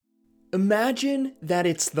Imagine that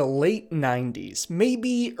it's the late 90s,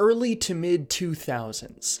 maybe early to mid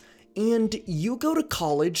 2000s, and you go to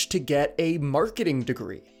college to get a marketing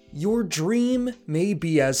degree. Your dream may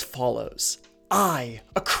be as follows. I,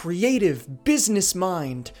 a creative business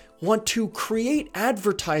mind, want to create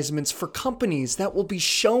advertisements for companies that will be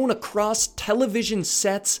shown across television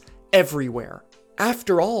sets everywhere.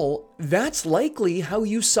 After all, that's likely how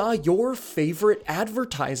you saw your favorite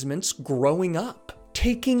advertisements growing up.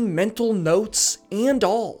 Taking mental notes and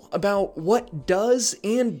all about what does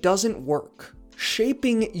and doesn't work.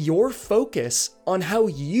 Shaping your focus on how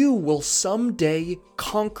you will someday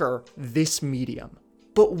conquer this medium.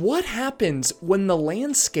 But what happens when the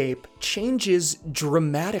landscape changes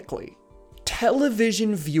dramatically?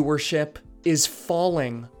 Television viewership is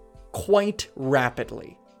falling quite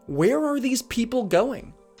rapidly. Where are these people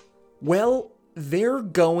going? Well, they're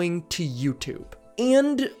going to YouTube.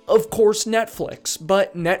 And, of course, Netflix.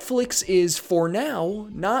 But Netflix is, for now,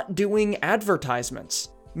 not doing advertisements.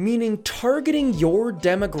 Meaning targeting your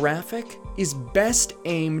demographic is best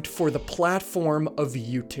aimed for the platform of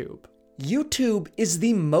YouTube. YouTube is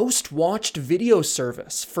the most watched video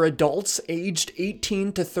service for adults aged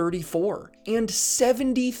 18 to 34, and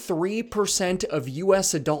 73% of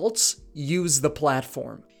US adults use the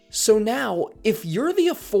platform. So now, if you're the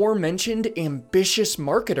aforementioned ambitious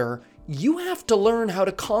marketer, you have to learn how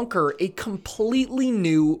to conquer a completely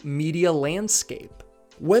new media landscape.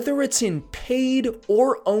 Whether it's in paid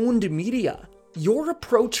or owned media, your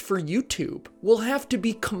approach for YouTube will have to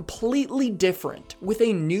be completely different with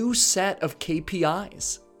a new set of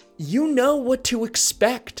KPIs. You know what to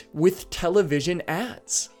expect with television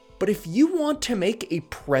ads. But if you want to make a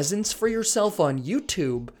presence for yourself on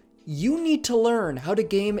YouTube, you need to learn how to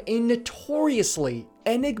game a notoriously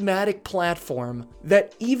enigmatic platform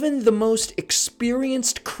that even the most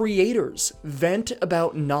experienced creators vent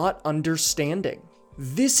about not understanding.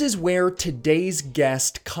 This is where today's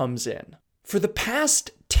guest comes in. For the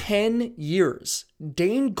past 10 years,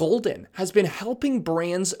 Dane Golden has been helping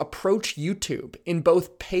brands approach YouTube in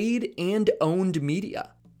both paid and owned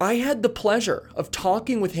media. I had the pleasure of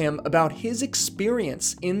talking with him about his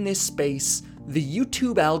experience in this space, the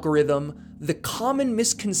YouTube algorithm, the common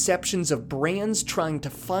misconceptions of brands trying to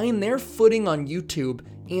find their footing on YouTube,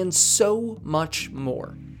 and so much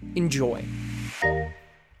more. Enjoy.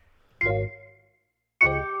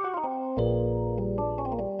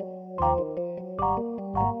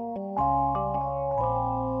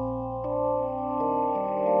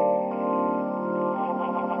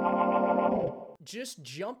 Just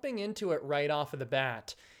jumping into it right off of the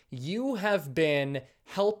bat, you have been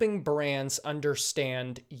helping brands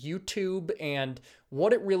understand YouTube and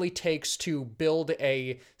what it really takes to build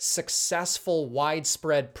a successful,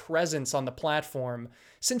 widespread presence on the platform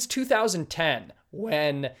since 2010,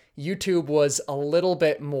 when YouTube was a little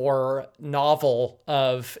bit more novel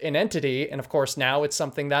of an entity. And of course, now it's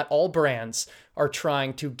something that all brands are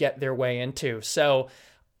trying to get their way into. So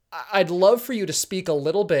I'd love for you to speak a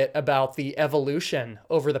little bit about the evolution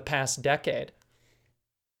over the past decade.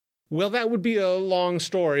 Well, that would be a long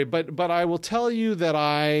story, but I will tell you that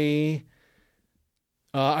I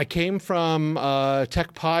came from a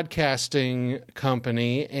tech podcasting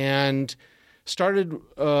company and started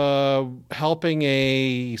helping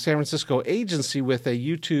a San Francisco agency with a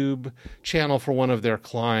YouTube channel for one of their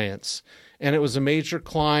clients. And it was a major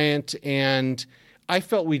client, and I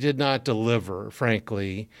felt we did not deliver,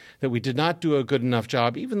 frankly, that we did not do a good enough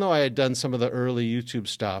job, even though I had done some of the early YouTube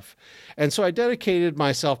stuff. And so I dedicated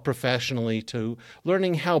myself professionally to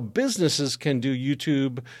learning how businesses can do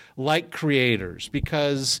YouTube like creators,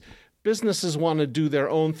 because businesses want to do their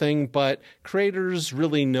own thing, but creators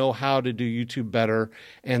really know how to do YouTube better.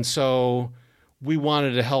 And so we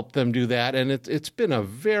wanted to help them do that. And it's been a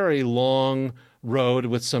very long road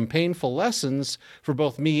with some painful lessons for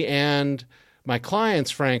both me and my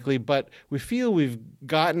clients, frankly, but we feel we've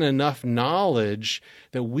gotten enough knowledge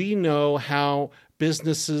that we know how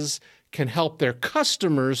businesses can help their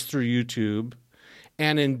customers through YouTube,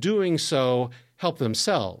 and in doing so, help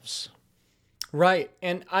themselves. Right.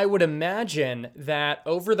 And I would imagine that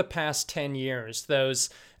over the past 10 years,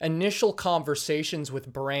 those initial conversations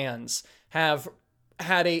with brands have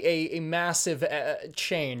had a massive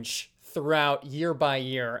change throughout year by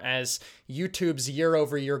year, as YouTube's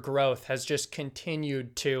year-over-year growth has just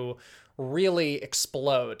continued to really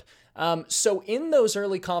explode. So in those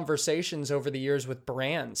early conversations over the years with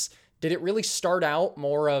brands, did it really start out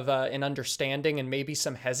more of an understanding and maybe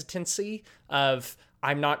some hesitancy of,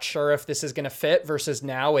 I'm not sure if this is going to fit, versus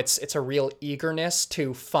now it's a real eagerness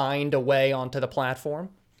to find a way onto the platform?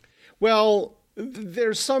 Well,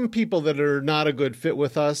 there's some people that are not a good fit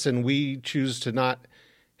with us, and we choose to not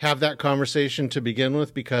have that conversation to begin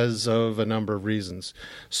with because of a number of reasons.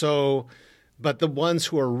 So, but the ones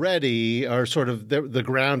who are ready are sort of the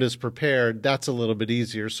ground is prepared. That's a little bit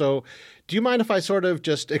easier. So do you mind if I sort of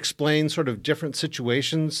just explain sort of different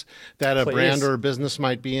situations that a brand or a business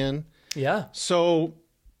might be in? Yeah. So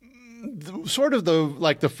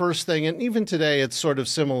the first thing, and even today it's sort of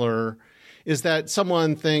similar, is that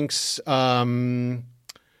someone thinks the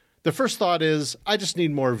first thought is, I just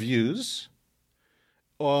need more views.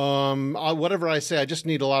 Whatever I say, I just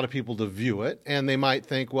need a lot of people to view it. And they might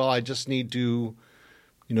think, well, I just need to,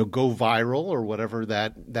 go viral or whatever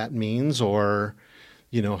that means, or,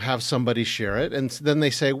 have somebody share it. And then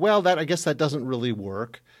they say, well, I guess that doesn't really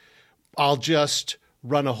work. I'll just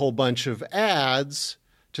run a whole bunch of ads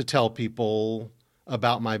to tell people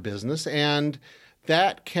about my business. And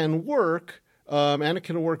that can work. And it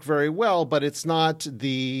can work very well, but it's not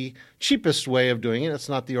the cheapest way of doing it. It's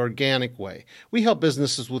not the organic way. We help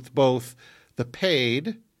businesses with both the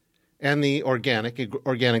paid and the organic.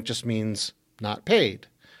 Organic just means not paid,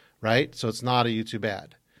 right? So it's not a YouTube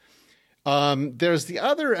ad. There's the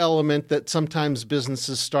other element that sometimes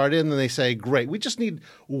businesses start in and they say, great, we just need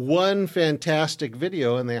one fantastic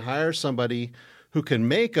video, and they hire somebody who can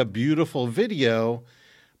make a beautiful video,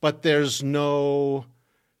 but there's no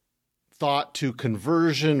thought to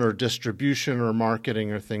conversion or distribution or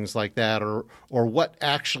marketing or things like that, or what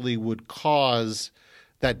actually would cause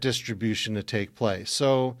that distribution to take place.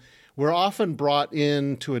 So we're often brought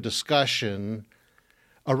into a discussion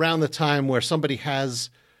around the time where somebody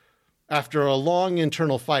has, after a long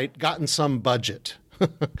internal fight, gotten some budget.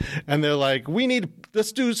 And they're like,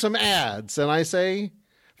 let's do some ads. And I say,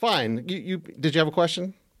 fine. Did you have a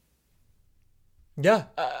question? Yeah,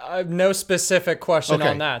 I have no specific question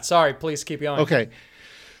on that. Sorry, please keep going. Okay.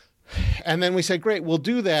 And then we say, great, we'll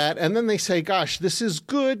do that. And then they say, gosh, this is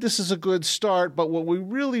good. This is a good start. But what we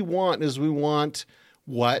really want is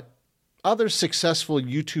what other successful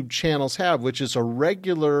YouTube channels have, which is a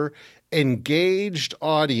regular, engaged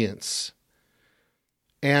audience.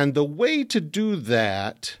 And the way to do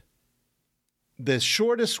that, the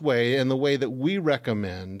shortest way and the way that we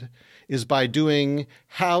recommend, is by doing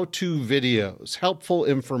how-to videos, helpful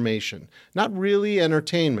information, not really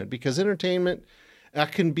entertainment, because entertainment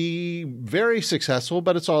can be very successful,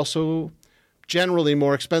 but it's also generally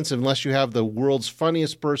more expensive unless you have the world's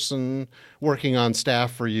funniest person working on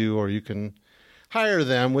staff for you, or you can hire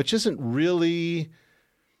them, which doesn't really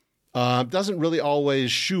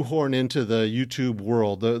always shoehorn into the YouTube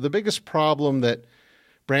world. The biggest problem that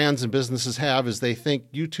brands and businesses have is they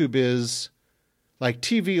think YouTube is like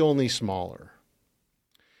TV, only smaller.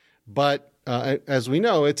 But as we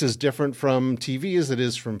know, it's as different from TV as it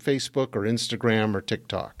is from Facebook or Instagram or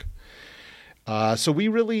TikTok. So we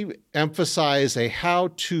really emphasize a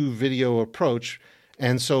how-to video approach.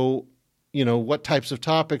 And so, what types of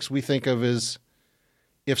topics we think of is,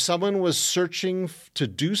 if someone was searching to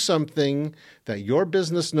do something that your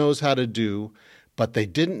business knows how to do, but they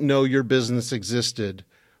didn't know your business existed,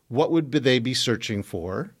 what would they be searching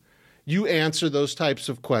for? You answer those types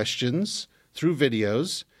of questions through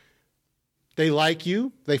videos. They like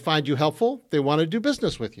you. They find you helpful. They want to do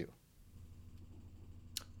business with you.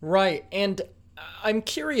 Right. And I'm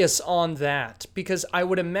curious on that, because I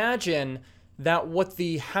would imagine that what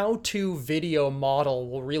the how-to video model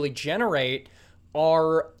will really generate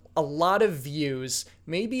are a lot of views,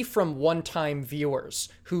 maybe from one-time viewers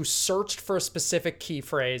who searched for a specific key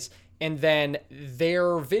phrase, and then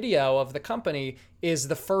their video of the company is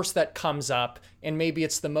the first that comes up, and maybe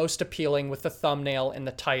it's the most appealing with the thumbnail and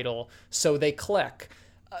the title, so they click.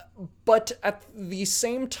 But at the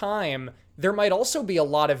same time, there might also be a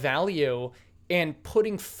lot of value in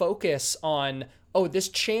putting focus on, this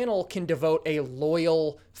channel can devote a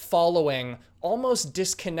loyal following, almost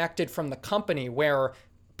disconnected from the company, where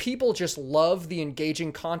people just love the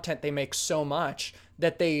engaging content they make so much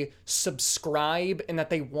that they subscribe and that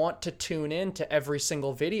they want to tune in to every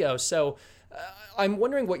single video. So I'm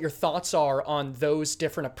wondering what your thoughts are on those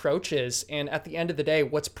different approaches, and at the end of the day,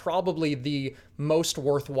 what's probably the most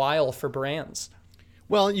worthwhile for brands.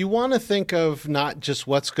 Well, you want to think of not just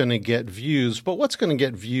what's going to get views, but what's going to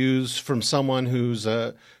get views from someone who's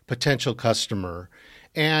a potential customer.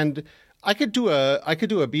 And I could do a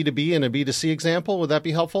B2B and a B2C example. Would that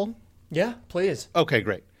be helpful? Yeah, please. Okay,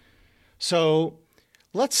 great. So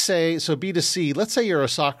let's say B2C, let's say you're a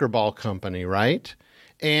soccer ball company, right?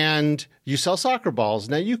 And you sell soccer balls.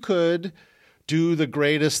 Now you could do the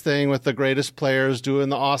greatest thing with the greatest players, doing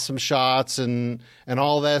the awesome shots and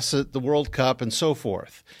all this at the World Cup and so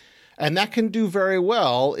forth. And that can do very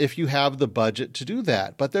well if you have the budget to do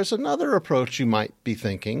that. But there's another approach you might be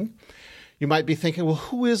thinking. You might be thinking, well,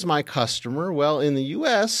 who is my customer? Well, in the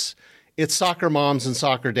U.S., it's soccer moms and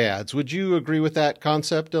soccer dads. Would you agree with that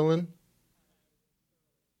concept, Dylan?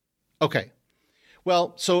 Okay.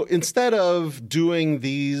 Well, so instead of doing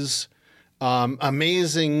these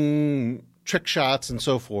amazing trick shots and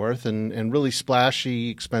so forth and really splashy,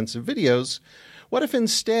 expensive videos, what if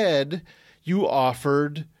instead you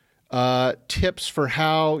offered tips for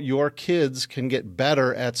how your kids can get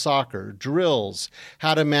better at soccer, drills,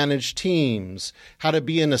 how to manage teams, how to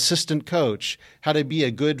be an assistant coach, how to be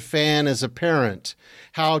a good fan as a parent,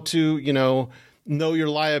 how to, know your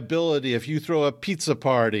liability if you throw a pizza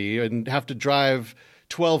party and have to drive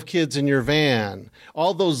 12 kids in your van,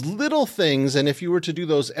 all those little things. And if you were to do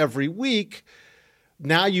those every week,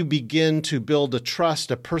 now you begin to build a trust,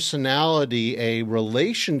 a personality, a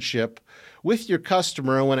relationship with your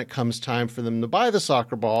customer. And when it comes time for them to buy the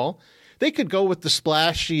soccer ball, they could go with the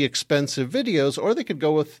splashy, expensive videos, or they could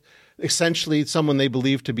go with essentially someone they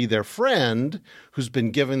believe to be their friend who's been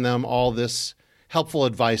giving them all this helpful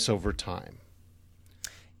advice over time.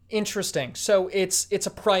 Interesting. So it's a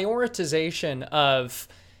prioritization of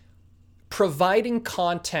providing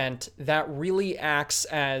content that really acts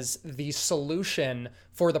as the solution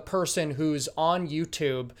for the person who's on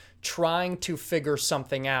YouTube trying to figure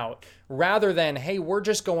something out, rather than, hey, we're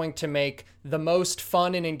just going to make the most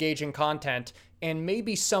fun and engaging content, and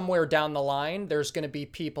maybe somewhere down the line, there's going to be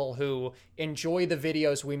people who enjoy the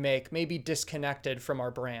videos we make, maybe disconnected from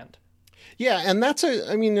our brand. Yeah, and that's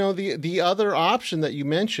the other option that you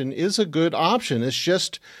mentioned is a good option. It's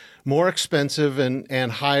just more expensive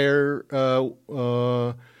and higher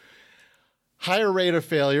rate of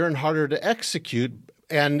failure and harder to execute.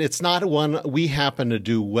 And it's not one we happen to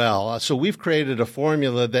do well. So we've created a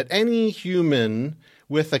formula that any human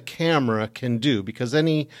with a camera can do, because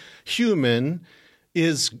any human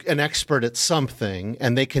is an expert at something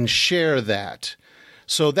and they can share that.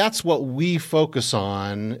 So that's what we focus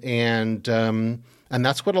on, and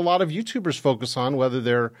that's what a lot of YouTubers focus on, whether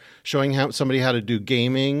they're showing somebody how to do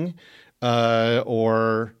gaming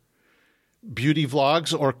or beauty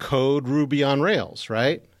vlogs or code Ruby on Rails,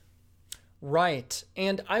 right? Right.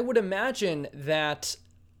 And I would imagine that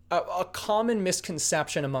a common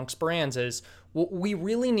misconception amongst brands is what we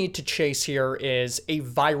really need to chase here is a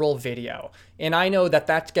viral video. And I know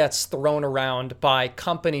that gets thrown around by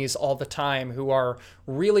companies all the time who are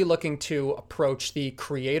really looking to approach the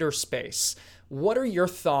creator space. What are your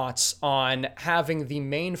thoughts on having the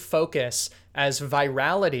main focus as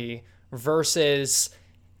virality versus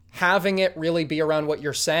having it really be around what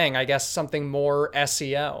you're saying? I guess something more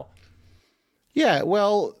SEO. Yeah,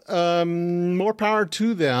 well, more power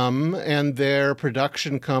to them and their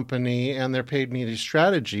production company and their paid media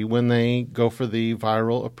strategy when they go for the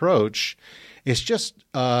viral approach. It's just,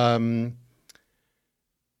 it's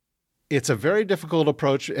a very difficult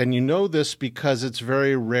approach, and you know this because it's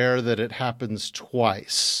very rare that it happens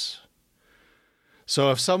twice.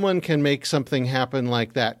 So if someone can make something happen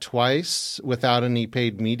like that twice without any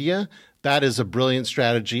paid media, that is a brilliant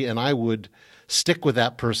strategy, and I would stick with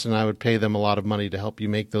that person. I would pay them a lot of money to help you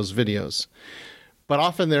make those videos. But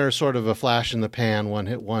often they're sort of a flash in the pan,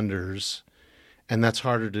 one-hit wonders, and that's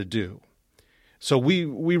harder to do. So we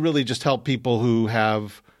really just help people who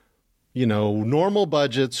have, normal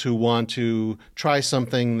budgets, who want to try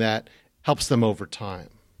something that helps them over time.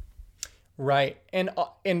 Right. And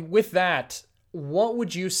with that, what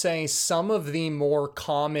would you say some of the more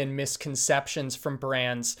common misconceptions from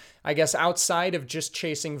brands, I guess outside of just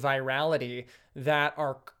chasing virality, that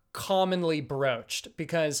are commonly broached?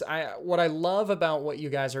 Because what I love about what you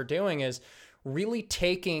guys are doing is really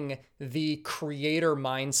taking the creator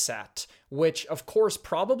mindset, which of course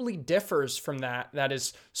probably differs from that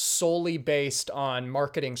is solely based on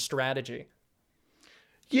marketing strategy.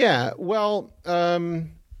 Yeah, well,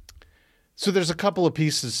 so there's a couple of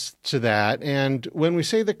pieces to that. And when we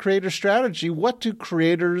say the creator strategy, what do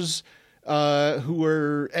creators who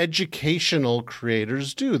are educational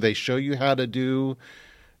creators do? They show you how to do,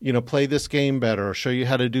 play this game better, or show you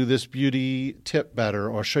how to do this beauty tip better,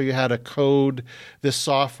 or show you how to code this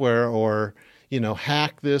software, or,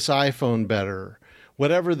 hack this iPhone better,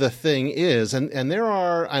 whatever the thing is. And there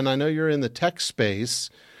are, and I know you're in the tech space,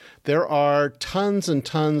 there are tons and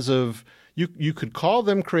tons of, you could call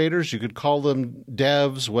them creators, you could call them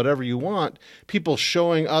devs, whatever you want, people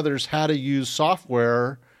showing others how to use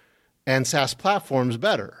software and SaaS platforms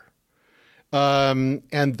better. And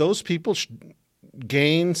those people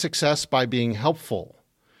gain success by being helpful.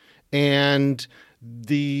 And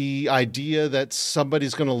the idea that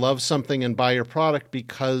somebody's going to love something and buy your product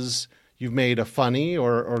because you've made a funny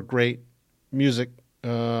or great music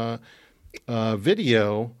video,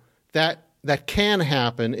 that can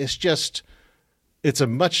happen. It's a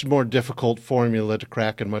much more difficult formula to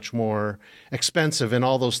crack and much more expensive. And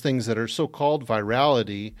all those things that are so-called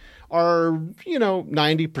virality are,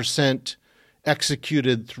 90%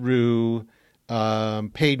 executed through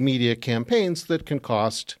paid media campaigns that can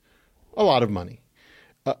cost a lot of money.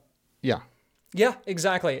 Yeah. Yeah,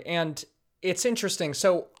 exactly. And it's interesting.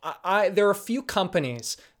 So there are a few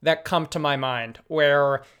companies that come to my mind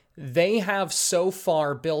where they have so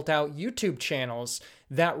far built out YouTube channels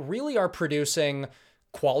that really are producing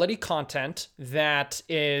quality content that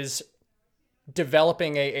is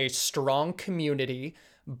developing a strong community.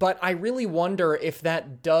 But I really wonder if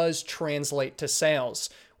that does translate to sales.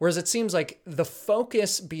 Whereas it seems like the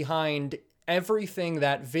focus behind everything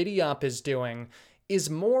that VidiUp is doing is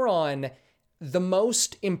more on the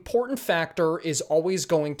most important factor is always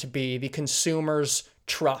going to be the consumer's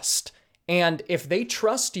trust. And if they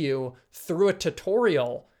trust you through a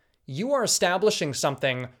tutorial, you are establishing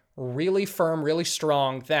something really firm, really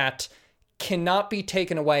strong that cannot be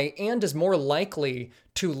taken away and is more likely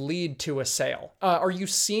to lead to a sale. Are you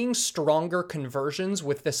seeing stronger conversions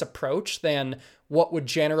with this approach than what would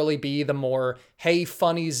generally be the more, hey,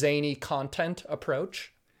 funny, zany content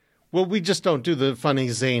approach? Well, we just don't do the funny,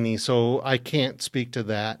 zany, so I can't speak to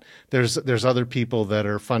that. There's other people that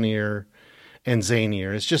are funnier and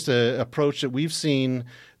zanier. It's just an approach that we've seen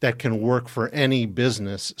that can work for any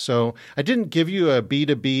business. So I didn't give you a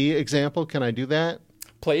B2B example. Can I do that?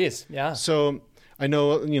 Please, yeah. So I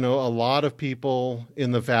know, a lot of people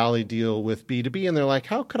in the Valley deal with B2B, and they're like,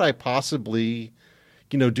 how could I possibly,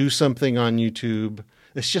 do something on YouTube?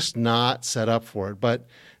 It's just not set up for it. But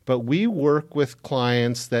we work with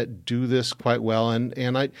clients that do this quite well.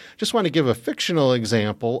 And I just want to give a fictional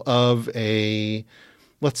example of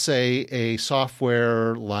let's say a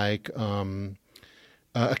software like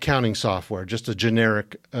accounting software, just a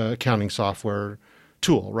generic accounting software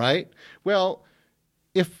tool, right? Well,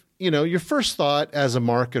 if your first thought as a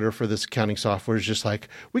marketer for this accounting software is just like,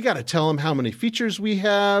 we got to tell them how many features we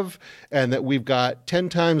have and that we've got 10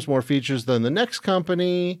 times more features than the next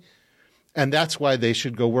company, and that's why they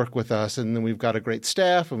should go work with us. And then we've got a great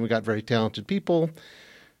staff and we've got very talented people.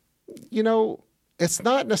 It's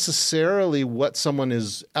not necessarily what someone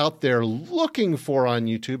is out there looking for on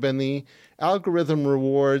YouTube, and the algorithm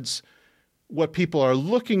rewards what people are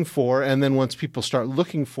looking for. And then once people start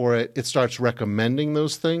looking for it, it starts recommending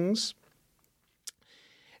those things.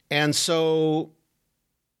 And so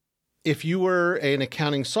if you were an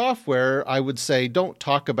accounting software, I would say don't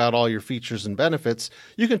talk about all your features and benefits.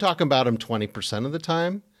 You can talk about them 20% of the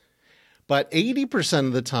time. But 80%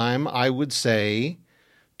 of the time, I would say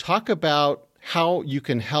talk about how you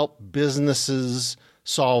can help businesses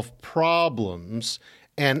solve problems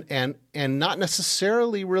and not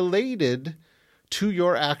necessarily related to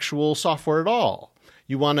your actual software at all.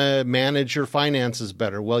 You want to manage your finances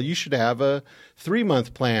better. Well, you should have a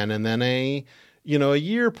 3-month plan and then a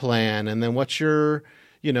year plan. And then what's your,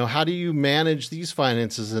 how do you manage these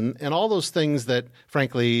finances and all those things that,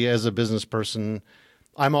 frankly, as a business person,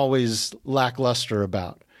 I'm always lackluster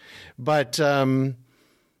about. But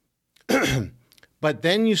but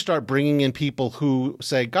then you start bringing in people who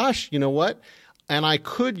say, gosh, you know what? And I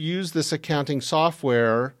could use this accounting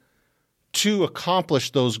software to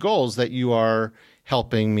accomplish those goals that you are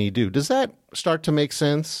helping me do. Does that start to make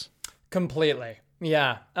sense? Completely.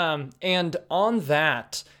 Yeah. And on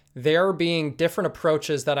that, there being different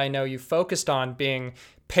approaches that I know you focused on, being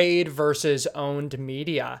paid versus owned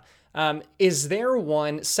media. Is there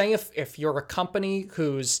one, say if you're a company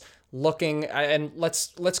who's looking, and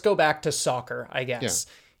let's go back to soccer, I guess.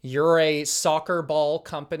 Yeah. You're a soccer ball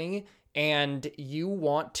company and you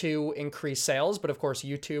want to increase sales, but of course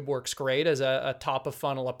YouTube works great as a top of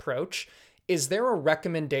funnel approach. Is there a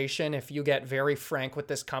recommendation, if you get very frank with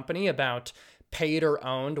this company, about paid or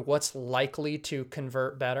owned, what's likely to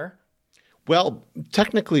convert better? Well,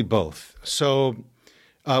 technically both. So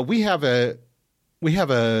we have a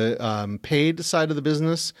paid side of the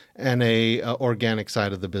business and a organic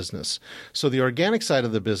side of the business. So the organic side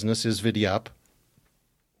of the business is VidiUp.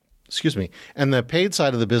 And the paid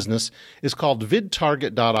side of the business is called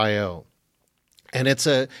vidtarget.io. And it's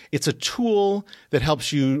a tool that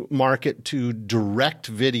helps you market to direct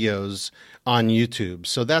videos on YouTube.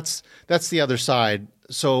 So that's the other side.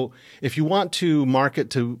 So if you want to market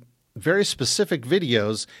to very specific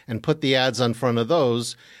videos and put the ads on front of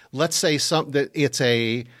those, let's say it's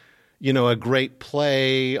a great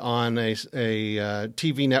play on a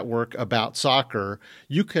TV network about soccer,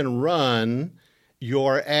 you can run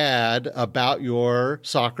your ad about your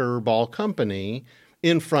soccer ball company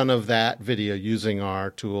in front of that video using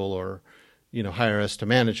our tool, or, hire us to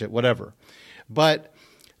manage it, whatever. But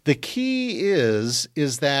the key is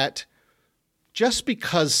that just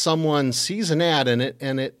because someone sees an ad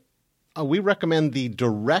we recommend the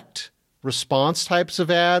direct response types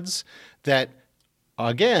of ads that,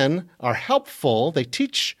 again, are helpful. They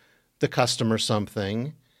teach the customer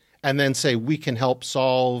something and then say, we can help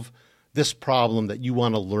solve this problem that you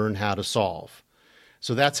want to learn how to solve.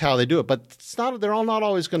 So that's how they do it. But they're all not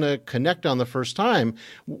always going to connect on the first time.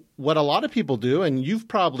 What a lot of people do, and you've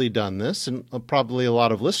probably done this, and probably a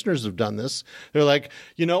lot of listeners have done this, they're like,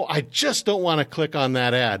 I just don't want to click on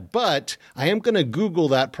that ad, but I am going to Google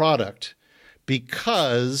that product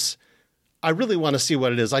because I really want to see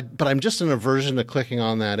what it is. But I'm just an aversion to clicking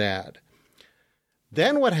on that ad.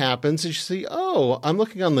 Then what happens is you see, I'm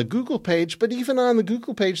looking on the Google page, but even on the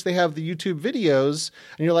Google page, they have the YouTube videos.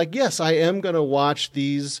 And you're like, yes, I am going to watch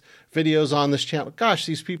these videos on this channel. Gosh,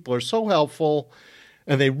 these people are so helpful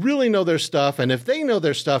and they really know their stuff. And if they know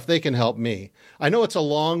their stuff, they can help me. I know it's a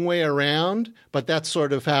long way around, but that's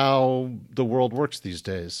sort of how the world works these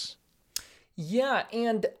days. Yeah,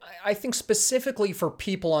 and I think specifically for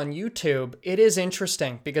people on YouTube, it is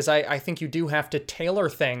interesting because I think you do have to tailor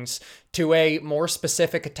things to a more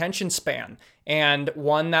specific attention span, and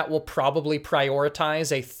one that will probably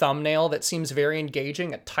prioritize a thumbnail that seems very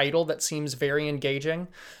engaging, a title that seems very engaging.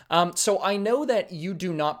 So I know that you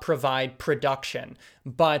do not provide production,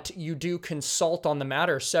 but you do consult on the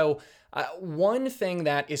matter. So one thing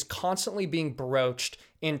that is constantly being broached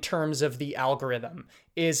in terms of the algorithm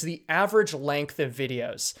is the average length of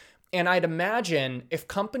videos. And I'd imagine if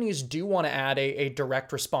companies do want to add a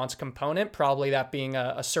direct response component, probably that being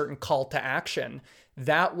a certain call to action,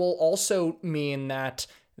 that will also mean that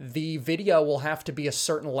the video will have to be a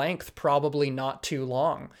certain length, probably not too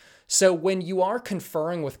long. So when you are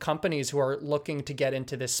conferring with companies who are looking to get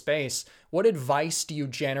into this space, what advice do you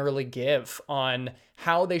generally give on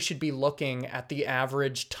how they should be looking at the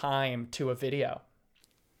average time to a video?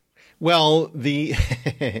 Well, the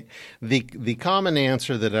common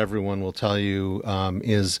answer that everyone will tell you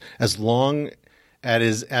is as long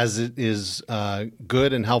as it is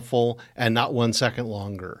good and helpful and not 1 second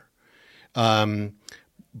longer.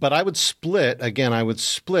 But I would split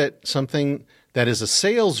something that is a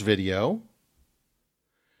sales video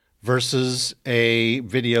versus a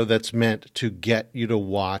video that's meant to get you to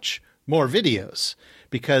watch more videos,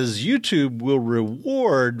 because YouTube will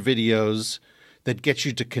reward videos that get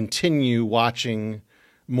you to continue watching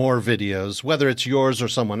more videos, whether it's yours or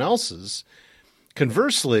someone else's.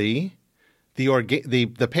 Conversely,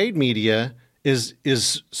 the paid media is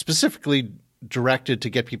specifically directed to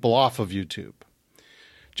get people off of YouTube.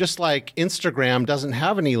 Just like Instagram doesn't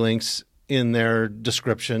have any links in their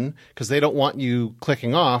description because they don't want you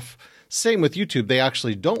clicking off. Same with YouTube. They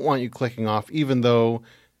actually don't want you clicking off, even though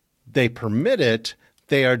they permit it.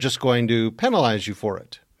 They are just going to penalize you for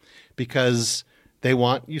it because they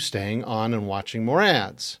want you staying on and watching more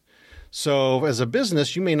ads. So as a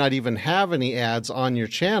business, you may not even have any ads on your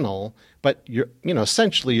channel, but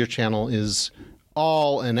essentially your channel is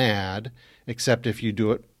all an ad, except if you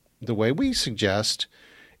do it the way we suggest,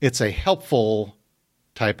 it's a helpful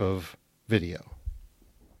type of video.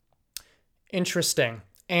 Interesting.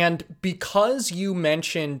 And because you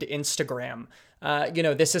mentioned Instagram,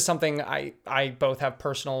 this is something I both have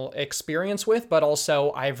personal experience with, but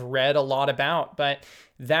also I've read a lot about. But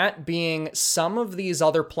that being some of these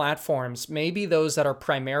other platforms, maybe those that are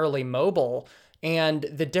primarily mobile, and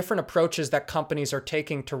the different approaches that companies are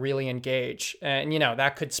taking to really engage. And,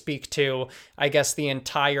 that could speak to, I guess, the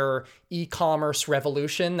entire e-commerce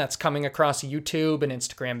revolution that's coming across YouTube and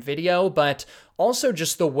Instagram video, but also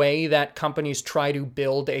just the way that companies try to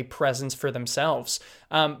build a presence for themselves.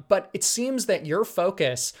 But it seems that your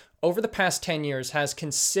focus over the past 10 years has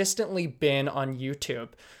consistently been on YouTube.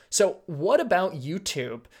 So what about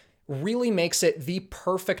YouTube really makes it the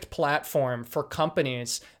perfect platform for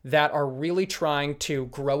companies that are really trying to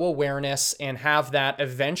grow awareness and have that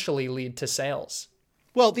eventually lead to sales?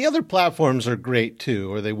 Well, the other platforms are great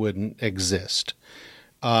too, or they wouldn't exist.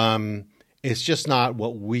 It's just not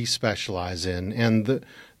what we specialize in. And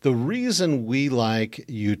the reason we like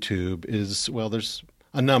YouTube is, well, there's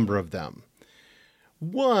a number of them.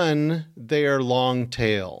 One, they are long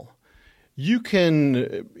tail. You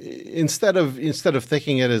can, instead of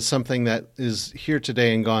thinking it as something that is here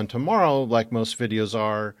today and gone tomorrow, like most videos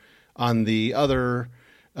are on the other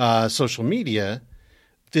social media,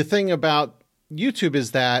 the thing about YouTube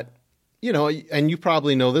is that and you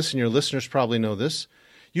probably know this and your listeners probably know this.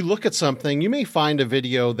 You look at something, you may find a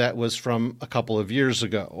video that was from a couple of years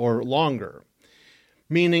ago or longer,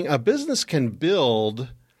 meaning a business can build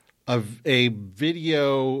a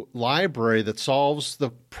video library that solves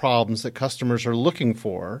the problems that customers are looking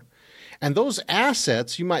for. And those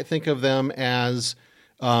assets, you might think of them as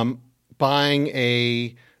buying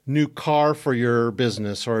a new car for your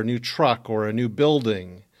business or a new truck or a new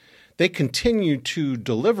building. They continue to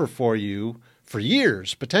deliver for you for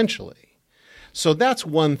years, potentially. So that's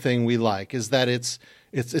one thing we like, is that it's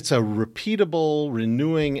a repeatable,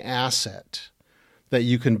 renewing asset that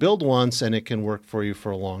you can build once and it can work for you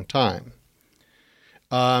for a long time.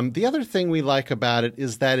 The other thing we like about it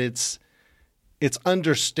is that it's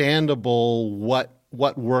understandable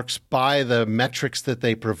what works by the metrics that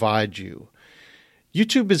they provide you.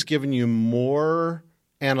 YouTube has given you more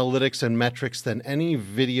analytics and metrics than any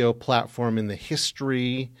video platform in the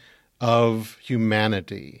history of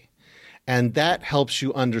humanity. And that helps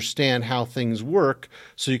you understand how things work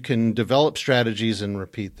so you can develop strategies and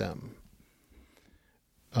repeat them.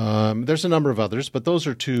 There's a number of others, but those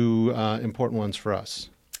are two important ones for us.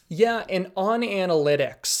 Yeah, and on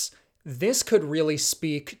analytics, this could really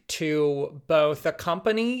speak to both a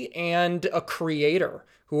company and a creator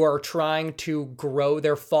who are trying to grow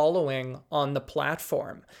their following on the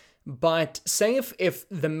platform. But say if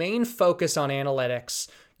the main focus on analytics,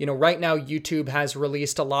 right now YouTube has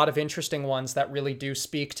released a lot of interesting ones that really do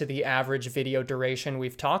speak to the average video duration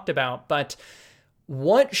we've talked about, but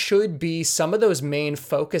what should be some of those main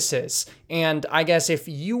focuses? And I guess if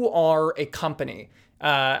you are a company,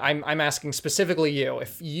 I'm asking specifically you,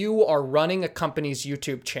 if you are running a company's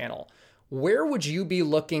YouTube channel, where would you be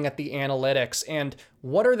looking at the analytics, and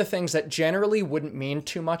what are the things that generally wouldn't mean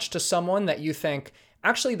too much to someone that you think,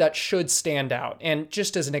 actually, that should stand out? And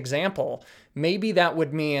just as an example, maybe that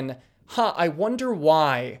would mean, I wonder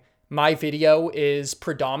why my video is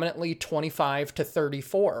predominantly 25 to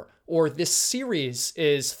 34, or this series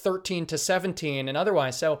is 13 to 17 and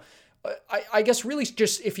otherwise. So I guess really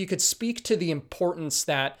just if you could speak to the importance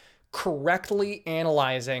that correctly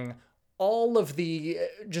analyzing all of the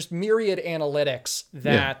just myriad analytics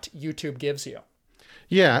that YouTube gives you.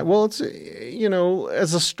 Yeah, well, it's,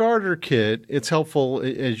 as a starter kit, it's helpful,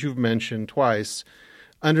 as you've mentioned twice,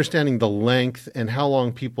 understanding the length and how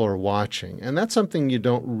long people are watching. And that's something you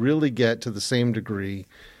don't really get to the same degree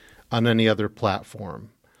on any other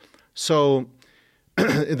platform. So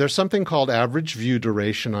there's something called average view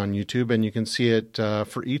duration on YouTube, and you can see it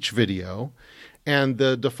for each video. And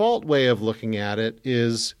the default way of looking at it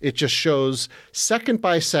is it just shows second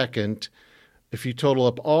by second, if you total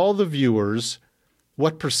up all the viewers,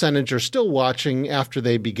 what percentage are still watching after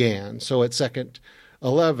they began. So at second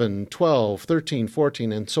 11, 12, 13,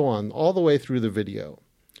 14, and so on, all the way through the video.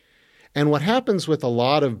 And what happens with a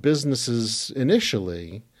lot of businesses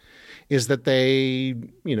initially is that they,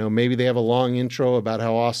 maybe they have a long intro about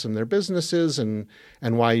how awesome their business is and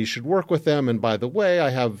why you should work with them. And by the way, I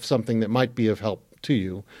have something that might be of help to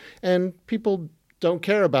you. And people don't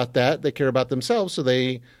care about that. They care about themselves. So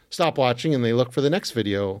they stop watching and they look for the next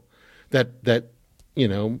video that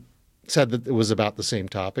said that it was about the same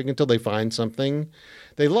topic until they find something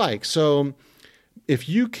they like. So if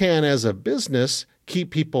you can, as a business,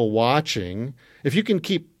 keep people watching, if you can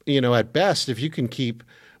keep, at best, if you can keep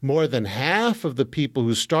more than half of the people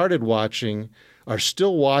who started watching are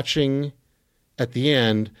still watching at the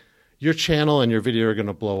end, your channel and your video are going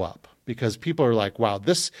to blow up because people are like, wow,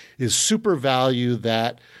 this is super value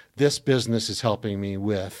that this business is helping me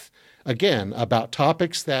with. Again, about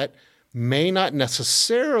topics that may not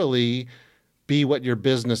necessarily be what your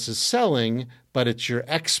business is selling, but it's your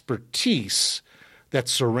expertise that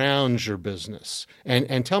surrounds your business.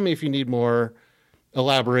 And tell me if you need more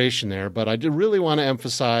elaboration there, but I do really want to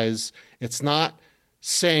emphasize it's not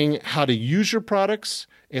saying how to use your products.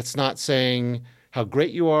 It's not saying how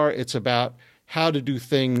great you are. It's about how to do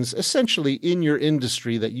things essentially in your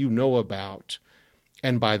industry that you know about.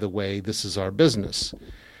 And by the way, this is our business.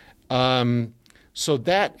 So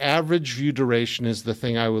that average view duration is the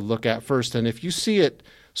thing I would look at first. And if you see it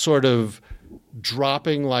sort of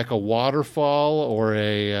dropping like a waterfall or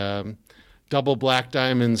a double black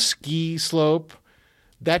diamond ski slope,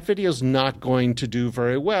 that video is not going to do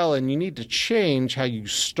very well, and you need to change how you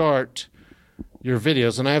start your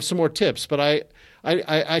videos. And I have some more tips, but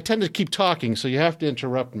I tend to keep talking, so you have to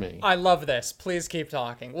interrupt me. I love this. Please keep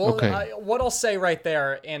talking. Well, okay. What I'll say right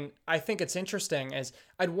there, and I think it's interesting, is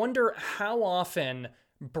I'd wonder how often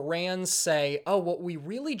brands say, oh, what we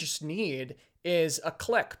really just need is a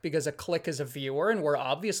click, because a click is a viewer, and we're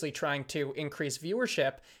obviously trying to increase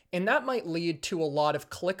viewership, and that might lead to a lot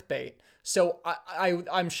of clickbait. So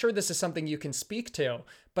I'm sure this is something you can speak to,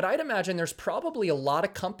 but I'd imagine there's probably a lot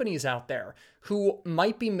of companies out there who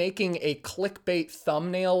might be making a clickbait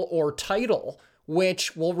thumbnail or title,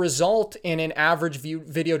 which will result in an average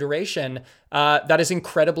video duration that is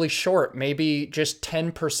incredibly short, maybe just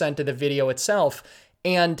 10% of the video itself.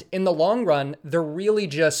 And in the long run, they're really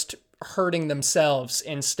just hurting themselves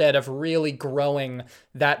instead of really growing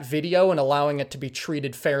that video and allowing it to be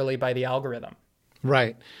treated fairly by the algorithm.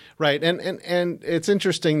 Right. And it's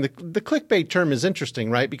interesting. The clickbait term is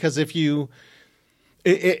interesting, right? Because if you,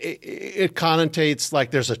 it connotates like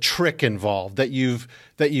there's a trick involved, that you've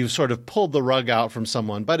sort of pulled the rug out from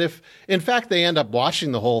someone. But if in fact they end up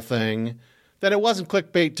watching the whole thing, then it wasn't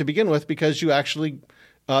clickbait to begin with, because you actually,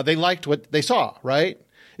 they liked what they saw, right?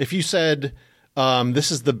 If you said,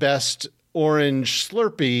 this is the best orange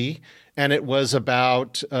Slurpee, and it was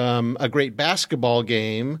about a great basketball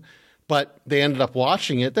game, but they ended up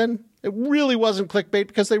watching it, then it really wasn't clickbait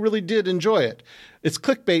because they really did enjoy it. It's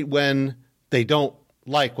clickbait when they don't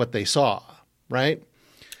like what they saw, right?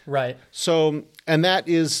 Right. So, and that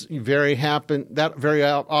very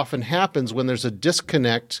often happens when there's a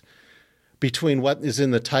disconnect between what is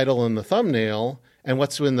in the title and the thumbnail and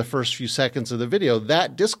what's in the first few seconds of the video.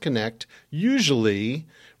 That disconnect usually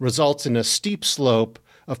results in a steep slope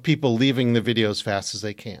of people leaving the video as fast as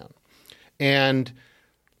they can. And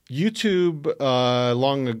YouTube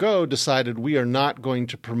long ago decided we are not going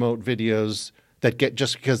to promote videos that get,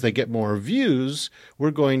 just because they get more views,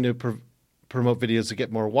 we're going to promote videos that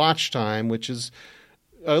get more watch time, which is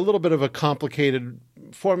a little bit of a complicated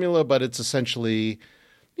formula, but it's essentially,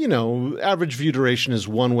 average view duration is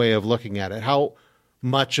one way of looking at it. How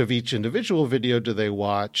much of each individual video do they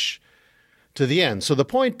watch to the end? So the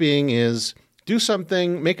point being is,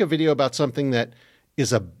 make a video about something that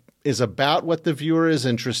is about what the viewer is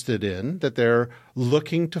interested in, that they're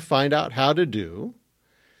looking to find out how to do.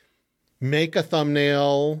 Make a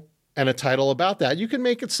thumbnail and a title about that. You can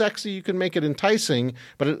make it sexy, you can make it enticing,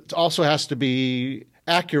 but it also has to be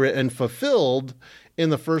accurate and fulfilled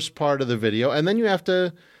in the first part of the video. And then you have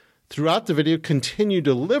to, throughout the video, continue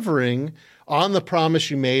delivering on the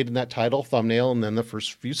promise you made in that title, thumbnail, and then the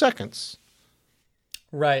first few seconds.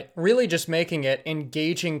 Right. Really just making it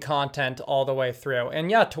engaging content all the way through.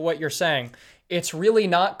 And yeah, to what you're saying, it's really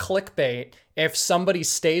not clickbait if somebody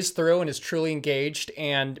stays through and is truly engaged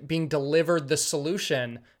and being delivered the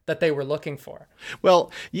solution that they were looking for.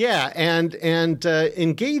 Well, yeah, and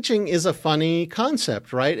engaging is a funny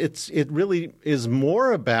concept, right? It really is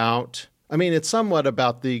more about, it's somewhat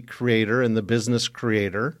about the creator and the business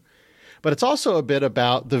creator, but it's also a bit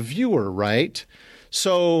about the viewer, right?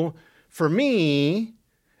 So for me,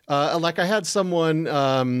 like I had someone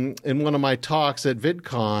in one of my talks at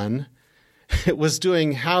VidCon, it was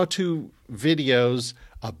doing how-to videos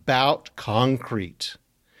about concrete.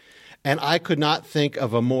 And I could not think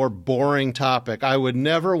of a more boring topic. I would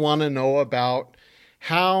never want to know about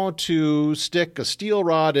how to stick a steel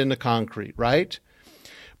rod into concrete, right?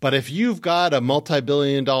 But if you've got a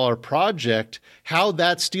multi-billion-dollar project, how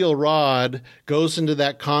that steel rod goes into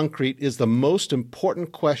that concrete is the most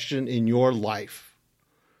important question in your life,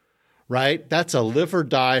 right? That's a live or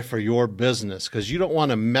die for your business, because you don't want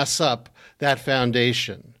to mess up that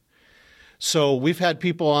foundation. So we've had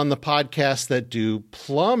people on the podcast that do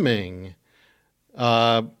plumbing,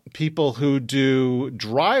 people who do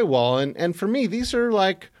drywall. And for me, these are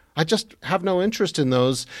like, I just have no interest in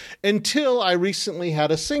those until I recently had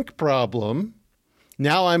a sink problem.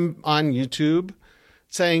 Now I'm on YouTube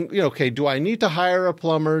saying, okay, do I need to hire a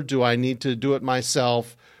plumber? Do I need to do it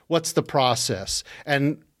myself? What's the process?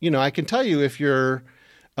 And, I can tell you if your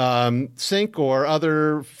sink or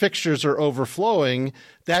other fixtures are overflowing,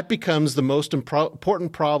 that becomes the most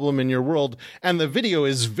important problem in your world. And the video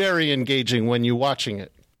is very engaging when you're watching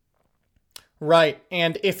it. Right.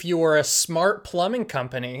 And if you were a smart plumbing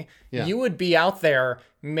company, you would be out there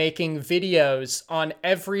making videos on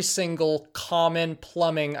every single common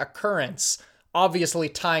plumbing occurrence, obviously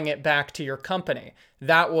tying it back to your company.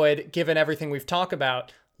 That would, given everything we've talked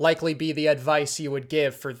about, likely be the advice you would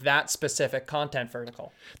give for that specific content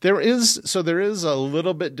vertical. There is a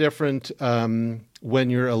little bit different when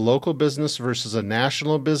you're a local business versus a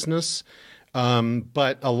national business.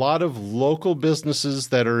 But a lot of local businesses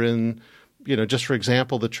that are in, just for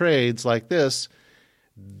example, the trades like this,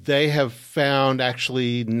 they have found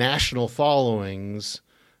actually national followings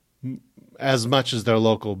as much as their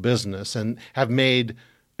local business, and have made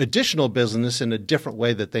additional business in a different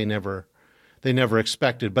way that they never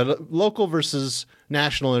expected. But local versus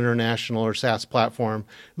national, international, or SaaS platform,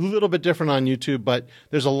 a little bit different on YouTube, but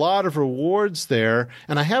there's a lot of rewards there.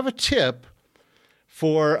 And I have a tip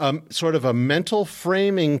for sort of a mental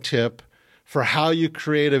framing tip for how you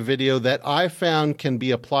create a video that I found can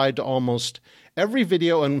be applied to almost every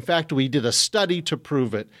video. And in fact, we did a study to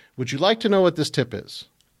prove it. Would you like to know what this tip is?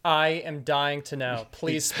 I am dying to know.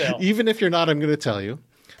 Please spill. Even if you're not, I'm going to tell you.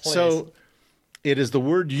 Please. So it is the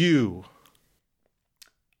word you.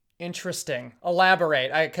 Interesting.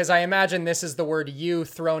 Elaborate, because I imagine this is the word you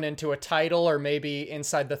thrown into a title or maybe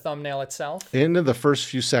inside the thumbnail itself. Into the first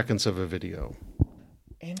few seconds of a video.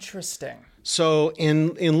 Interesting. So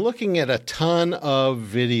in looking at a ton of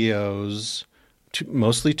videos,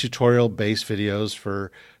 mostly tutorial-based videos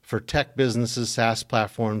for tech businesses, SaaS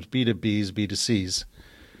platforms, B2Bs, B2Cs,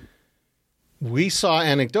 we saw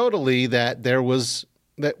anecdotally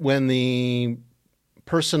that when the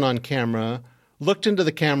person on camera looked into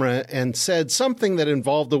the camera and said something that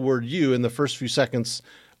involved the word you in the first few seconds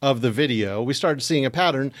of the video, we started seeing a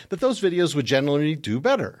pattern that those videos would generally do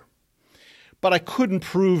better. But I couldn't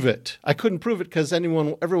prove it. I couldn't prove it because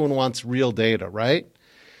everyone wants real data, right?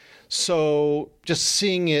 So just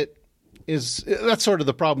seeing it that's sort of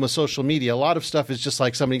the problem with social media. A lot of stuff is just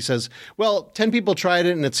like somebody says, well, 10 people tried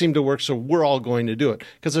it and it seemed to work, so we're all going to do it,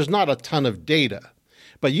 because there's not a ton of data.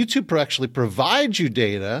 But YouTube actually provides you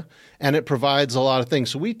data, and it provides a lot of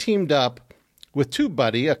things. So we teamed up with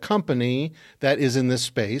TubeBuddy, a company that is in this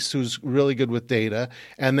space who's really good with data.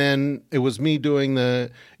 And then it was me doing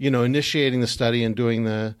initiating the study and doing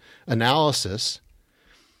the analysis.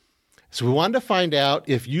 So we wanted to find out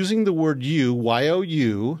if using the word you,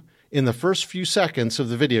 Y-O-U, in the first few seconds of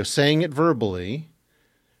the video, saying it verbally,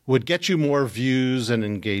 would get you more views and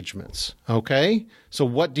engagements. Okay? So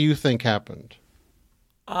what do you think happened?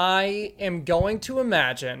 I am going to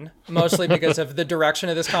imagine, mostly because of the direction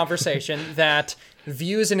of this conversation, that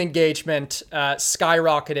views and engagement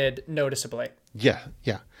skyrocketed noticeably. Yeah.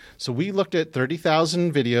 So we looked at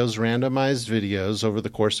 30,000 videos, randomized videos over the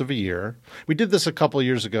course of a year. We did this a couple of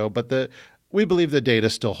years ago, but we believe the data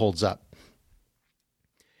still holds up.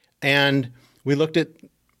 And we looked at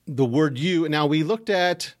the word you. Now we looked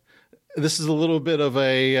at, this is a little bit of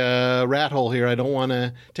a rat hole here. I don't want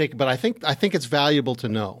to take it, but I think it's valuable to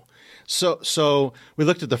know. So we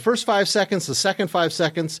looked at the first 5 seconds, the second 5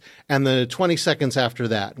 seconds, and the 20 seconds after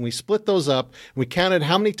that. And we split those up. And we counted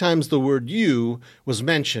how many times the word you was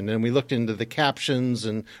mentioned. And we looked into the captions,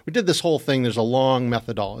 and we did this whole thing. There's a long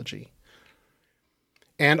methodology.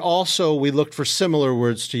 And also we looked for similar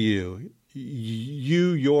words to you.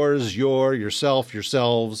 You, yours, your, yourself,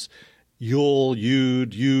 yourselves, you'll,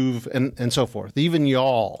 you'd, you've, and so forth, even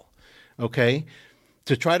y'all, okay,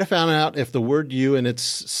 to try to find out if the word you and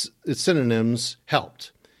its synonyms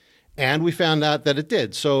helped. And we found out that it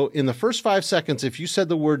did. So in the first 5 seconds, if you said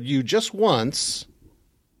the word you just once,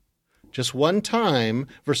 just one time,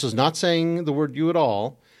 versus not saying the word you at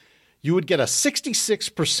all, you would get a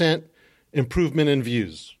 66% improvement in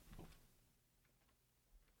views.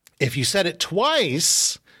 If you said it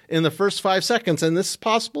twice in the first 5 seconds, and this is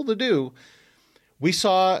possible to do, we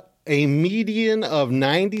saw a median of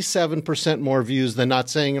 97% more views than not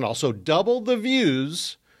saying it. Also doubled the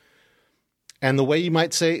views. And the way you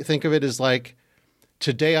might think of it is like,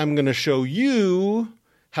 today I'm going to show you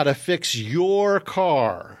how to fix your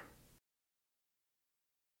car.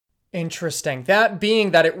 Interesting. That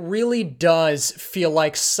being that it really does feel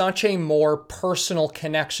like such a more personal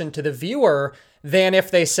connection to the viewer than if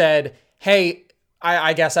they said, hey,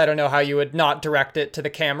 I guess I don't know how you would not direct it to the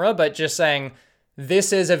camera, but just saying,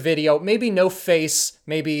 this is a video, maybe no face,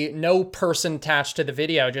 maybe no person attached to the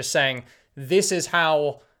video, just saying, this is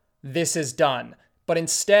how this is done. But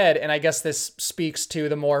instead, and I guess this speaks to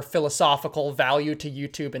the more philosophical value to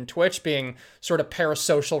YouTube and Twitch being sort of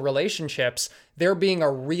parasocial relationships, there being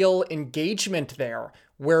a real engagement there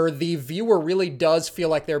where the viewer really does feel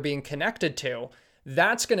like they're being connected to.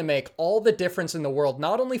 That's going to make all the difference in the world,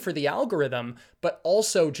 not only for the algorithm, but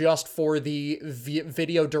also just for the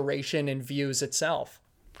video duration and views itself.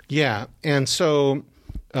 Yeah. And so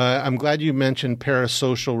I'm glad you mentioned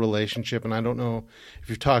parasocial relationship. And I don't know if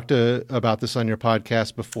you've talked about this on your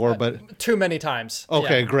podcast before, but too many times.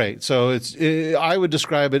 Okay, yeah. Great. So I would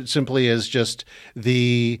describe it simply as just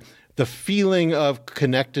the feeling of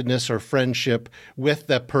connectedness or friendship with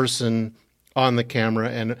that person on the camera,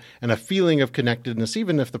 and a feeling of connectedness,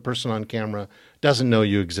 even if the person on camera doesn't know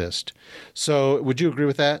you exist. So would you agree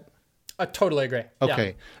with that? I totally agree. Okay.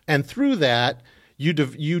 Yeah. And through that, you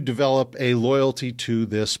develop a loyalty to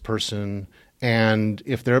this person, and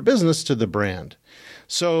if they're a business, to the brand.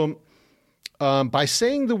 So by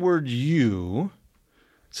saying the word you,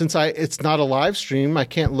 since it's not a live stream, I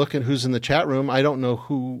can't look at who's in the chat room. I don't know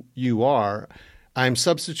who you are. I'm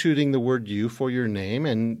substituting the word you for your name,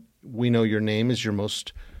 and we know your name is your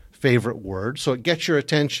most favorite word, so it gets your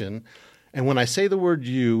attention. And when I say the word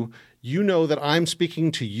you, you know that I'm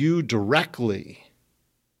speaking to you directly.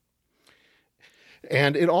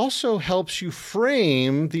 And it also helps you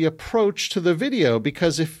frame the approach to the video,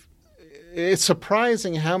 because if it's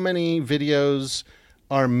surprising how many videos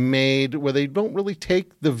are made where they don't really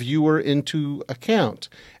take the viewer into account.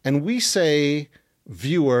 And we say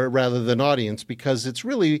viewer rather than audience because it's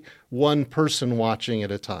really one person watching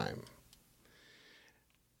at a time.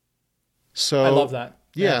 So I love that.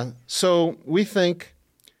 Yeah. So we think,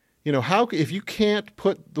 if you can't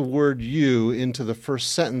put the word you into the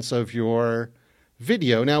first sentence of your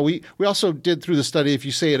video. Now, we also did through the study, if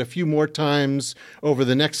you say it a few more times over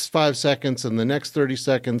the next 5 seconds and the next 30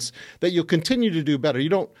 seconds, that you'll continue to do better.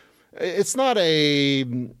 It's not a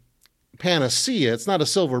panacea. It's not a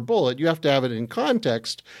silver bullet. You have to have it in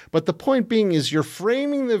context. But the point being is you're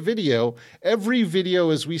framing the video. Every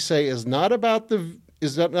video, as we say, is not about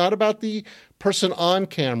the person on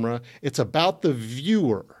camera. It's about the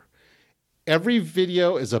viewer. Every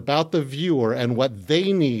video is about the viewer and what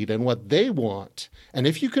they need and what they want. And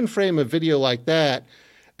if you can frame a video like that,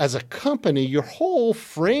 as a company, your whole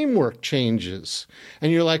framework changes.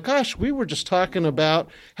 And you're like, gosh, we were just talking about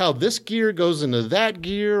how this gear goes into that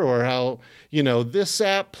gear, or how, this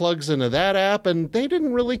app plugs into that app, and they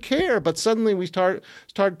didn't really care. But suddenly we started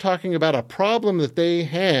talking about a problem that they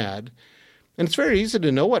had. And it's very easy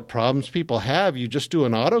to know what problems people have. You just do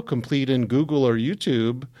an autocomplete in Google or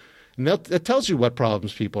YouTube, and that tells you what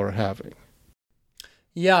problems people are having.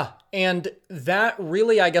 Yeah, and that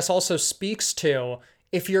really, I guess, also speaks to,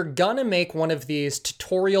 if you're gonna make one of these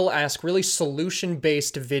tutorial-esque, really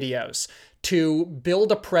solution-based videos to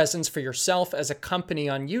build a presence for yourself as a company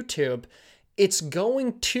on YouTube, it's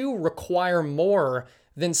going to require more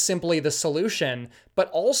than simply the solution, but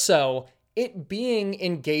also it being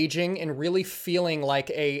engaging and really feeling like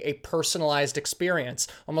a personalized experience,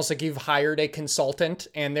 almost like you've hired a consultant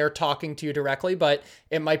and they're talking to you directly, but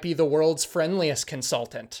it might be the world's friendliest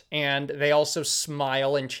consultant and they also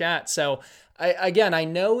smile and chat. So I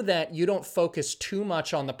know that you don't focus too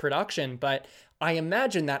much on the production, but I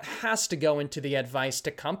imagine that has to go into the advice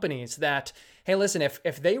to companies that, hey, listen,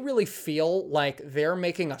 if they really feel like they're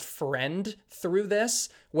making a friend through this,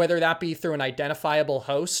 whether that be through an identifiable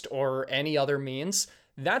host or any other means,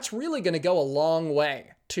 that's really going to go a long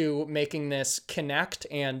way to making this connect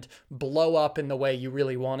and blow up in the way you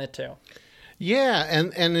really want it to. Yeah,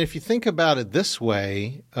 and if you think about it this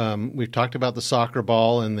way, we've talked about the soccer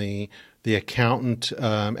ball and the accountant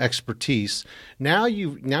expertise. Now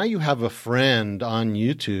you have a friend on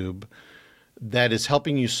YouTube that is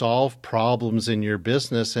helping you solve problems in your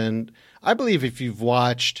business. And I believe if you've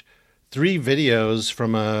watched 3 videos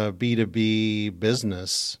from a B2B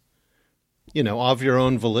business, of your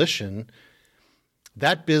own volition,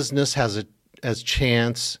 that business has a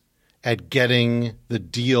chance at getting the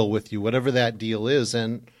deal with you, whatever that deal is.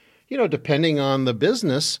 And, depending on the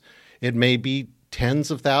business, it may be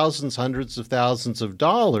tens of thousands, hundreds of thousands of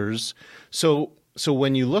dollars. So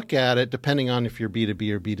when you look at it, depending on if you're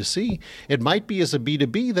B2B or B2C, it might be as a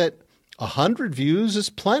B2B that 100 views is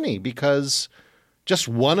plenty, because just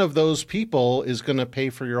one of those people is going to pay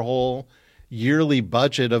for your whole yearly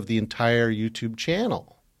budget of the entire YouTube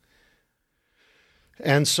channel.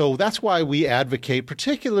 And so that's why we advocate,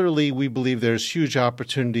 particularly we believe there's huge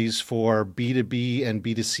opportunities for B2B and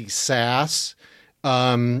B2C SaaS,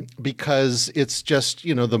 because it's just,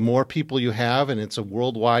 the more people you have, and it's a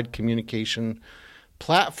worldwide communication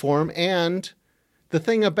platform. And the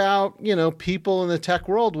thing about, people in the tech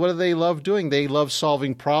world, what do they love doing? They love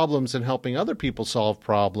solving problems and helping other people solve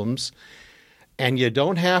problems. And you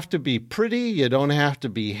don't have to be pretty. You don't have to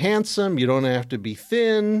be handsome. You don't have to be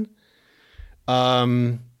thin.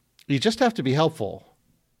 You just have to be helpful.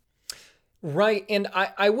 Right. And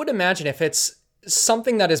I would imagine if it's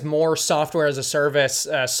something that is more software as a service,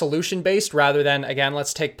 solution based, rather than, again,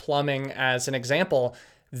 let's take plumbing as an example,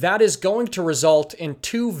 that is going to result in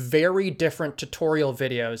 2 very different tutorial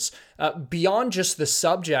videos, beyond just the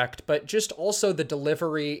subject, but just also the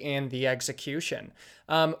delivery and the execution.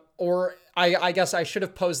 Or I guess I should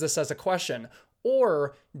have posed this as a question.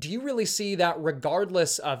 Or do you really see that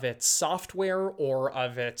regardless of its software or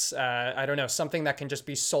of its, something that can just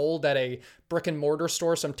be sold at a brick and mortar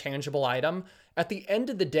store, some tangible item, at the end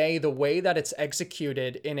of the day, the way that it's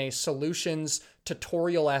executed in a solutions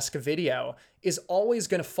tutorial-esque video is always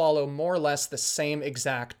going to follow more or less the same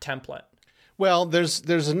exact template? Well, there's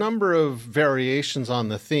a number of variations on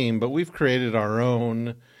the theme, but we've created our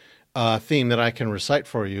own theme that I can recite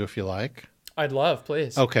for you if you like. I'd love,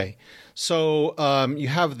 please. Okay. So you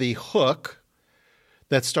have the hook.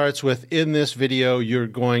 that starts with, in this video, you're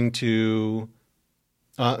going to,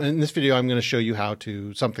 in this video, I'm going to show you how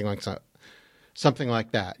to, something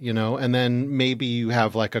like that, you know, and then maybe you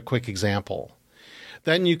have like a quick example.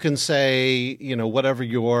 Then you can say, you know, whatever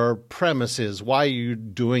your premise is, why are you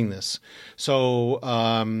doing this? So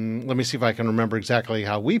let me see if I can remember exactly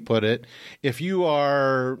how we put it. If you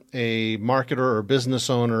are a marketer or business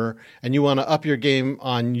owner and you want to up your game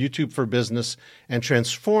on YouTube for Business and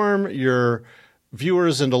transform your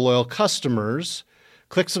viewers into loyal customers,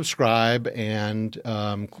 click subscribe and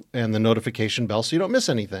the notification bell so you don't miss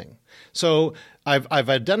anything. So I've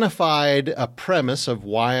identified a premise of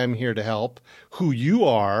why I'm here to help, who you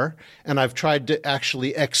are, and I've tried to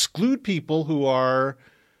actually exclude people who are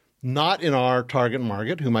not in our target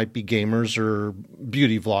market, who might be gamers or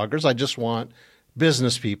beauty vloggers. I just want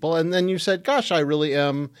business people. And then you said, gosh, I really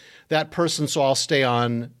am that person, so I'll stay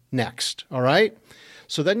on next. All right?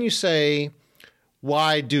 So then you say,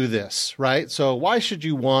 why do this, right? So why should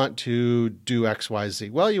you want to do X, Y,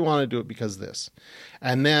 Z? Well, you want to do it because this.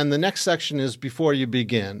 And then the next section is before you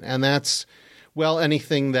begin. And that's, well,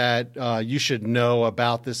 anything that you should know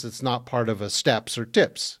about this that's not part of a steps or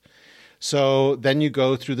tips. So then you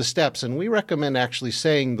go through the steps. And we recommend actually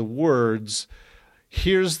saying the words,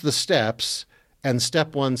 here's the steps, and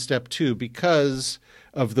step 1, step 2, because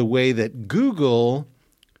of the way that Google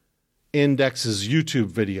indexes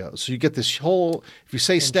YouTube videos. So you get this whole, if you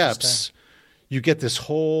say steps, you get this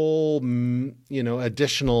whole, you know,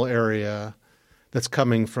 additional area that's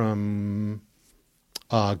coming from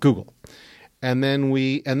Google. And then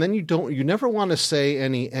you never want to say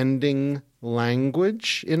any ending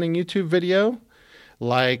language in a YouTube video,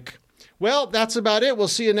 like, well, that's about it. We'll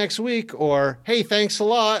see you next week. Or, hey, thanks a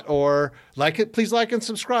lot. Or please like and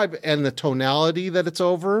subscribe. And the tonality that it's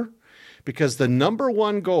over. Because the number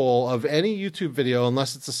one goal of any YouTube video,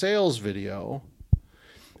 unless it's a sales video,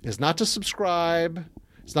 is not to subscribe.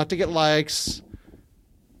 It's not to get likes.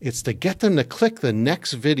 It's to get them to click the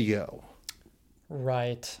next video.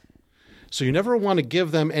 Right. So you never want to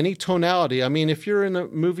give them any tonality. I mean, if you're in a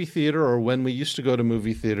movie theater, or when we used to go to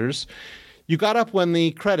movie theaters, you got up when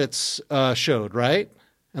the credits showed, right?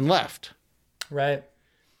 And left. Right.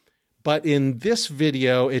 But in this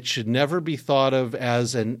video, it should never be thought of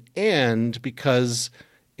as an end, because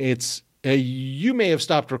it's you may have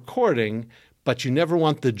stopped recording, but you never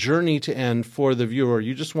want the journey to end for the viewer.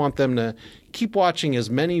 You just want them to keep watching as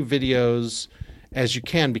many videos as you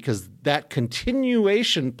can, because that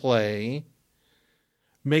continuation play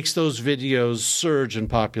makes those videos surge in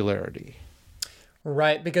popularity.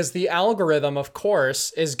 Right, because the algorithm, of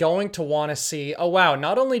course, is going to want to see, oh, wow,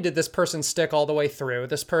 not only did this person stick all the way through,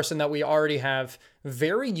 this person that we already have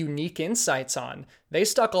very unique insights on, they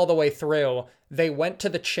stuck all the way through, they went to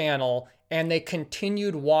the channel, and they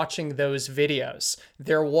continued watching those videos.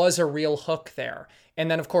 There was a real hook there.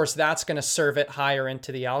 And then, of course, that's going to serve it higher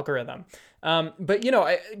into the algorithm. But, you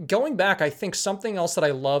know, going back, I think something else that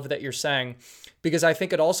I love that you're saying, because I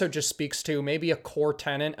think it also just speaks to maybe a core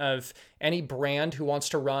tenet of any brand who wants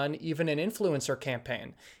to run even an influencer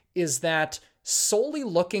campaign, is that solely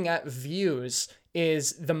looking at views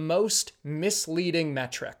is the most misleading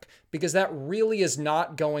metric, because that really is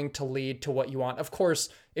not going to lead to what you want. Of course,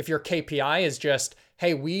 if your KPI is just,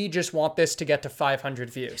 hey, we just want this to get to 500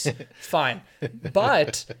 views, fine.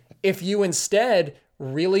 But if you instead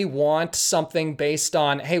really want something based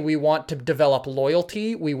on, hey, we want to develop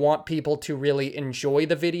loyalty, we want people to really enjoy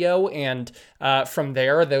the video, and from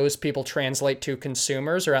there, those people translate to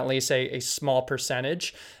consumers, or at least a small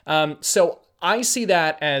percentage. So I see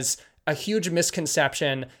that as a huge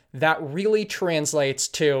misconception that really translates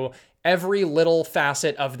to every little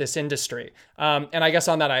facet of this industry. And I guess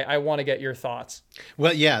on that, I want to get your thoughts.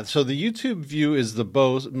 Well, yeah. So the YouTube view is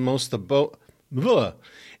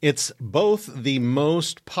it's both the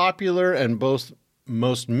most popular and both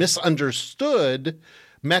most misunderstood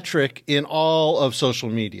metric in all of social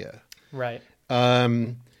media. Right.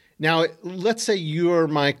 Now, let's say you're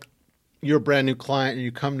a brand new client, and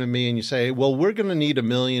you come to me and you say, well, we're going to need 1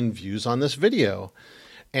 million views on this video,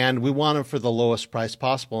 and we want them for the lowest price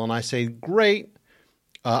possible. And I say, great,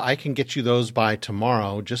 I can get you those by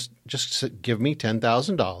tomorrow. Just give me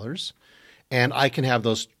 $10,000. And I can have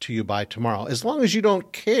those to you by tomorrow. As long as you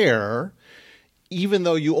don't care, even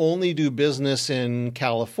though you only do business in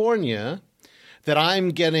California, that I'm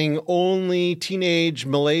getting only teenage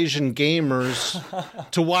Malaysian gamers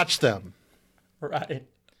to watch them. Right.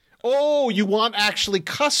 Oh, you want actually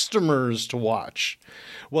customers to watch.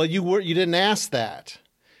 Well, you didn't ask that.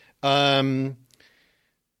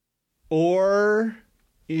 Or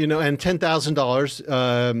and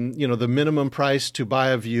 $10,000, the minimum price to buy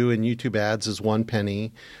a view in YouTube ads is 1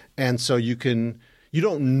 penny. And so you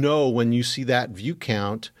don't know when you see that view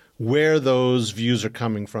count where those views are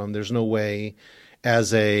coming from. There's no way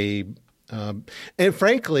and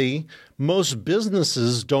frankly, most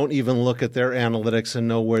businesses don't even look at their analytics and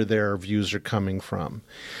know where their views are coming from.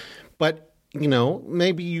 But,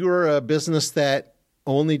 maybe you're a business that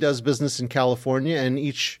only does business in California and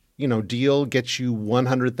each, deal gets you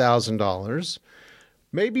 $100,000.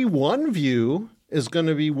 Maybe one view is going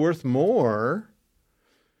to be worth more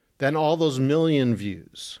than all those million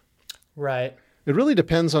views. Right. It really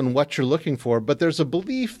depends on what you're looking for, but there's a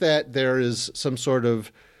belief that there is some sort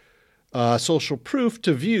of social proof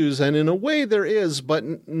to views, and in a way there is,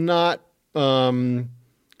 but not in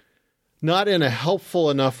a helpful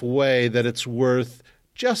enough way that it's worth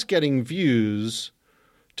just getting views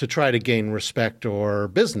to try to gain respect or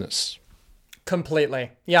business.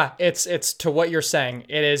 Completely. Yeah, it's to what you're saying.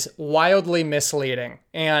 It is wildly misleading.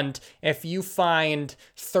 And if you find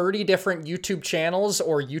 30 different YouTube channels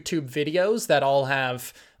or YouTube videos that all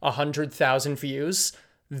have 100,000 views,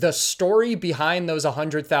 the story behind those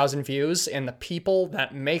 100,000 views and the people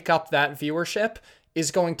that make up that viewership is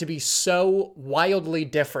going to be so wildly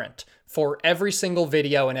different for every single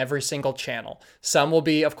video and every single channel. Some will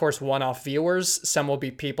be, of course, one-off viewers. Some will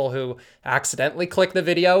be people who accidentally click the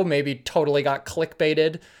video, maybe totally got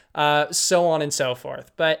clickbaited, so on and so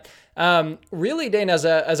forth. But really, Dane, as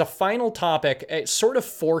a final topic, it's sort of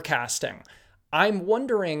forecasting. I'm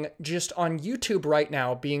wondering, just on YouTube right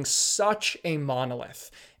now being such a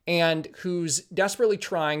monolith, and who's desperately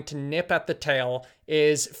trying to nip at the tail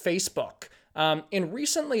is Facebook. And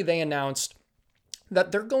recently they announced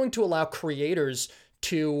that they're going to allow creators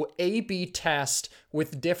to A/B test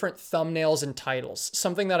with different thumbnails and titles,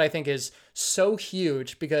 something that I think is so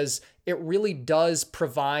huge because it really does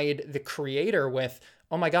provide the creator with,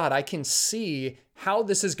 oh my God, I can see how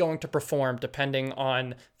this is going to perform depending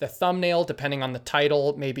on the thumbnail, depending on the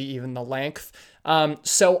title, maybe even the length.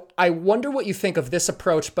 So I wonder what you think of this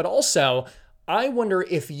approach, but also I wonder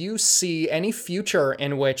if you see any future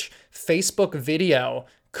in which Facebook video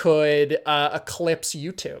could eclipse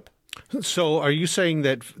YouTube. So are you saying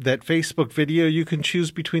that Facebook video, you can choose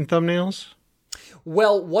between thumbnails?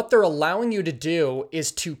 Well, what they're allowing you to do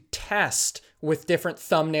is to test with different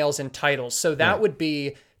thumbnails and titles. So that would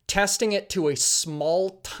be testing it to a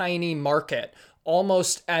small, tiny market,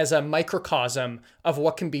 almost as a microcosm of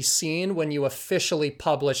what can be seen when you officially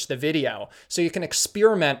publish the video. So you can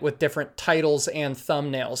experiment with different titles and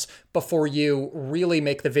thumbnails before you really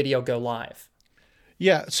make the video go live.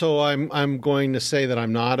 Yeah, so I'm going to say that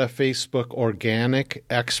I'm not a Facebook organic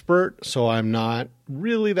expert, so I'm not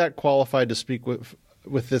really that qualified to speak with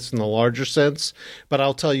this in the larger sense, but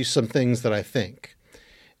I'll tell you some things that I think.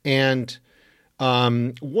 And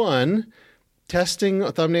one, testing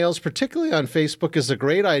thumbnails, particularly on Facebook, is a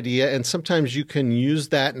great idea, and sometimes you can use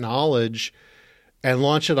that knowledge and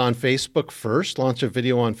launch it on Facebook first, launch a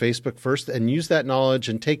video on Facebook first, and use that knowledge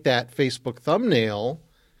and take that Facebook thumbnail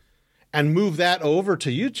and move that over to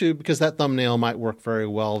YouTube because that thumbnail might work very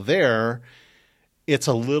well there. It's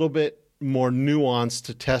a little bit more nuanced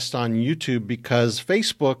to test on YouTube because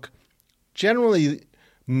Facebook, generally,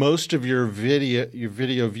 most of your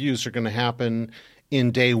video views are going to happen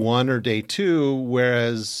in day 1 or day 2,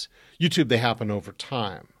 whereas YouTube, they happen over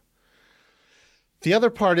time. The other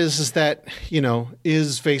part is that,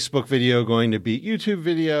 is Facebook video going to beat YouTube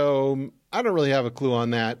video? I don't really have a clue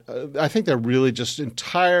on that. I think they're really just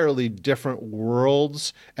entirely different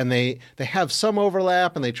worlds, and they have some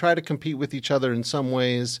overlap, and they try to compete with each other in some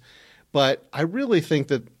ways. But I really think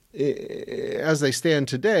that as they stand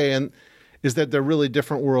today, is that they're really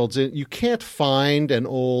different worlds. You can't find an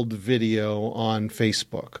old video on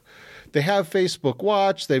Facebook. They have Facebook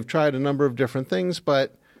Watch. They've tried a number of different things,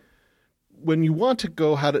 but when you want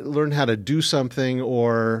to learn how to do something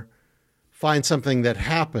or find something that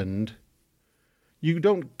happened, you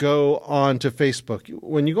don't go on to Facebook.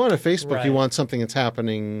 When you go on to Facebook, right, you want something that's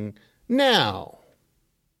happening now,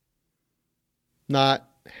 not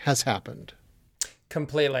has happened.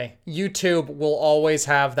 Completely. YouTube will always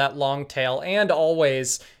have that long tail and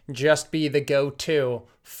always just be the go-to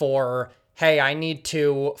for, hey, I need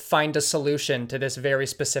to find a solution to this very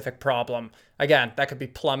specific problem. Again, that could be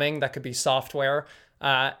plumbing, that could be software,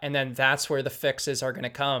 and then that's where the fixes are going to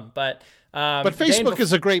come. But Facebook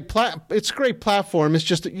is a great platform. It's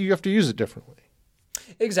just that you have to use it differently.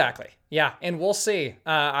 Exactly. Yeah, and we'll see.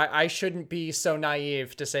 I shouldn't be so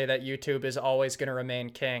naive to say that YouTube is always going to remain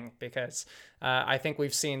king, because I think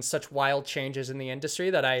we've seen such wild changes in the industry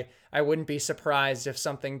that I wouldn't be surprised if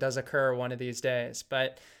something does occur one of these days.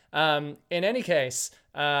 But in any case,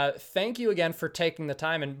 thank you again for taking the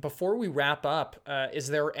time. And before we wrap up, is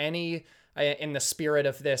there any, in the spirit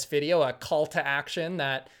of this video, a call to action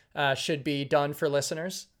that should be done for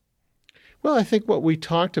listeners? Well, I think what we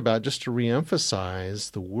talked about, just to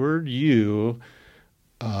reemphasize, the word "you"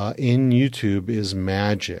 in YouTube is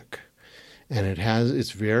magic, and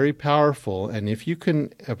it's very powerful. And if you can,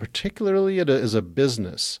 particularly as a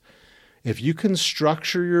business, if you can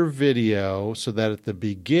structure your video so that at the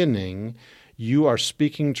beginning you are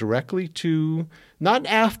speaking directly to, not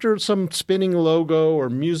after some spinning logo or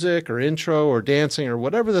music or intro or dancing or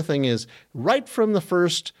whatever the thing is, right from the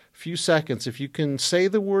first few seconds, if you can say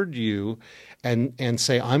the word "you" and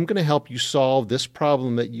say, I'm going to help you solve this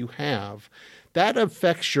problem that you have, that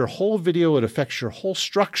affects your whole video. It affects your whole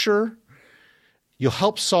structure. You'll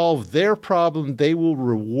help solve their problem. They will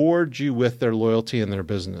reward you with their loyalty and their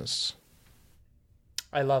business.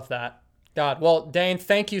 I love that. God. Well, Dane,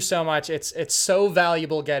 thank you so much. It's so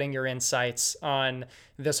valuable getting your insights on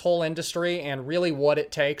this whole industry and really what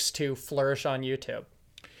it takes to flourish on YouTube.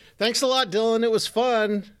 Thanks a lot, Dylan. It was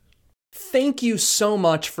fun. Thank you so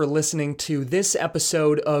much for listening to this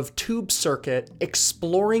episode of Tube Circuit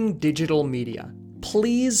Exploring Digital Media.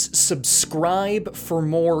 Please subscribe for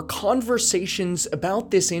more conversations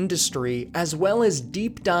about this industry, as well as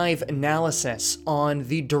deep dive analysis on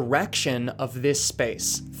the direction of this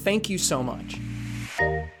space. Thank you so much.